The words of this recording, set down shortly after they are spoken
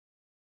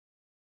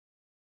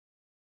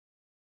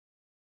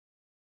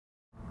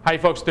How you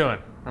folks doing?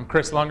 I'm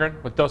Chris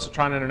Lundgren with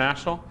Dosatron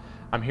International.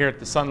 I'm here at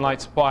the Sunlight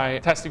Supply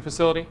testing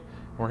facility.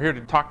 We're here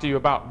to talk to you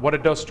about what a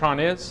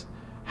Dosatron is,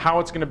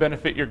 how it's going to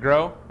benefit your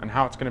grow, and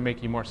how it's going to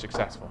make you more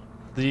successful.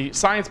 The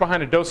science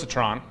behind a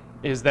Dosatron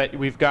is that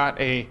we've got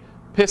a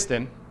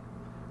piston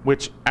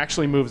which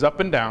actually moves up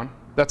and down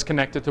that's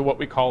connected to what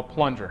we call a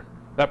plunger.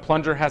 That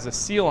plunger has a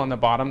seal on the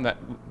bottom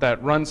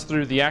that runs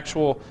through the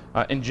actual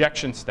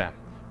injection stem.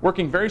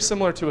 Working very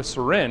similar to a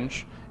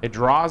syringe, it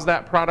draws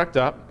that product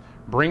up,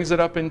 brings it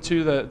up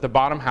into the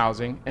bottom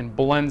housing, and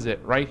blends it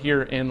right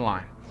here in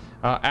line.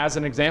 As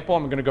an example,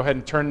 I'm going to go ahead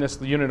and turn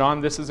this unit on.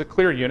 This is a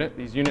clear unit.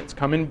 These units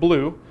come in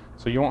blue,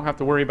 so you won't have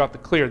to worry about the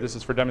clear. This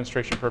is for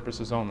demonstration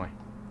purposes only.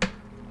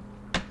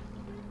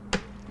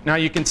 Now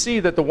you can see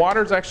that the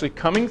water is actually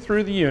coming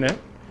through the unit,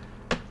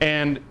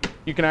 and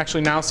you can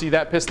actually now see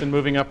that piston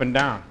moving up and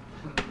down,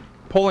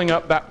 pulling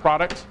up that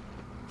product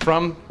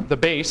from the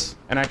base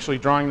and actually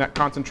drawing that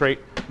concentrate,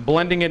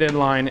 blending it in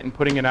line, and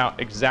putting it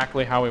out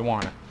exactly how we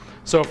want it.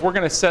 So if we're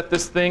going to set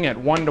this thing at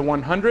 1 to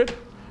 100,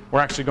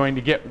 we're actually going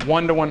to get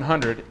 1 to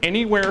 100,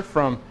 anywhere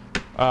from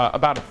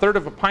about 1/3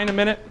 of a pint a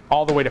minute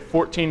all the way to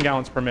 14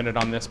 gallons per minute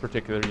on this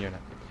particular unit.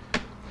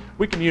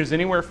 We can use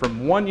anywhere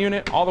from 1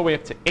 unit all the way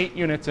up to 8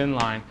 units in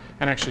line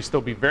and actually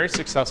still be very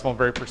successful and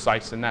very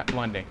precise in that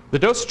blending. The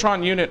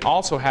Dosatron unit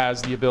also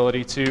has the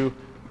ability to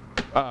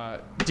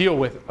deal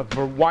with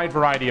a wide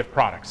variety of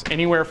products,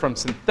 anywhere from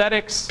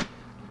synthetics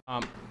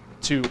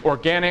to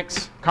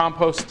organics,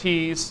 compost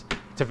teas,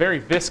 to very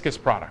viscous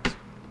products.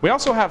 We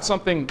also have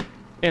something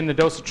in the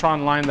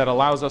Dosatron line that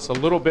allows us a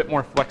little bit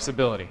more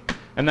flexibility,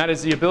 and that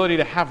is the ability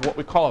to have what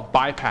we call a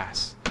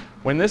bypass.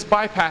 When this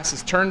bypass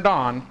is turned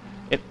on,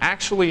 it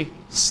actually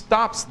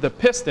stops the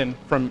piston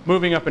from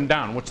moving up and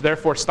down, which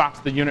therefore stops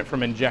the unit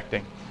from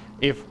injecting.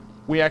 If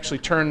we actually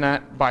turn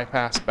that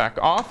bypass back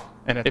off,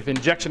 and if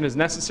injection is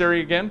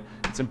necessary again,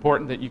 it's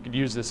important that you could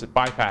use this at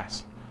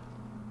bypass.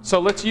 So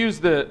let's use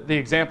the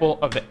example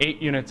of the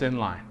 8 units in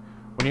line.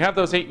 When you have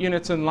those 8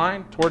 units in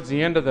line, towards the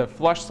end of the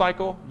flush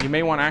cycle, you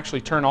may want to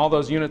actually turn all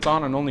those units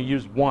on and only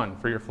use 1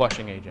 for your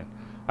flushing agent.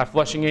 That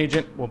flushing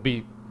agent will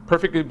be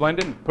perfectly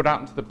blended and put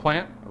out into the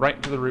plant, right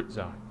into the root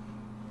zone.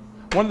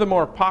 One of the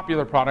more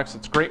popular products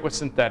that's great with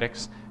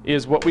synthetics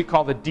is what we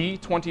call the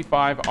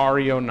D25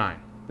 RE09,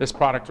 this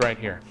product right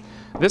here.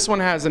 This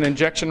one has an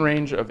injection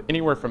range of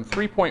anywhere from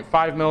 3.5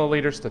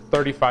 milliliters to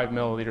 35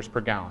 milliliters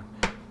per gallon.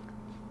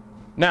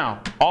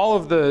 Now, all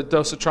of the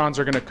Dosatrons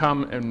are going to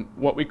come in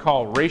what we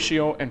call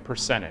ratio and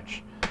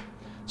percentage.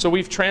 So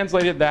we've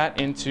translated that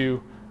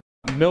into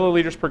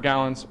milliliters per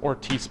gallons or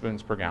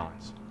teaspoons per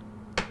gallons.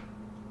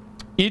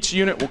 Each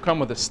unit will come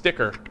with a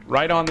sticker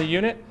right on the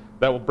unit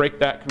that will break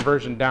that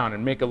conversion down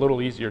and make it a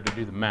little easier to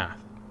do the math.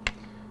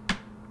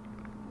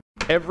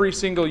 Every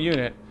single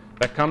unit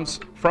that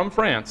comes from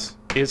France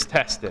is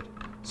tested.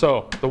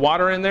 So the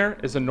water in there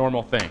is a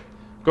normal thing.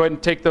 Go ahead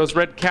and take those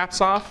red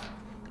caps off.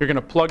 You're going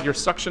to plug your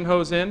suction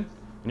hose in,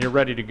 and you're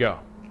ready to go.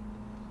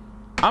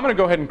 I'm going to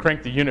go ahead and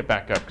crank the unit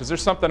back up because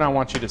there's something I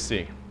want you to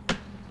see.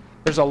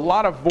 There's a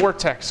lot of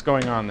vortex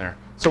going on there.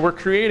 So we're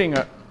creating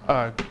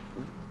a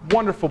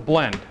wonderful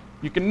blend.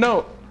 You can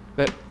note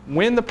that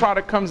when the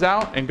product comes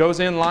out and goes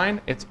in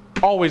line, it's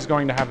always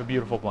going to have a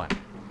beautiful blend.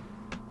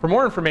 For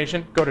more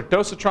information, go to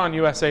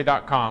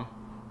dosatronusa.com,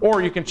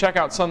 or you can check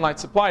out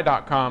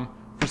sunlightsupply.com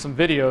for some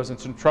videos and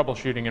some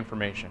troubleshooting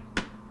information.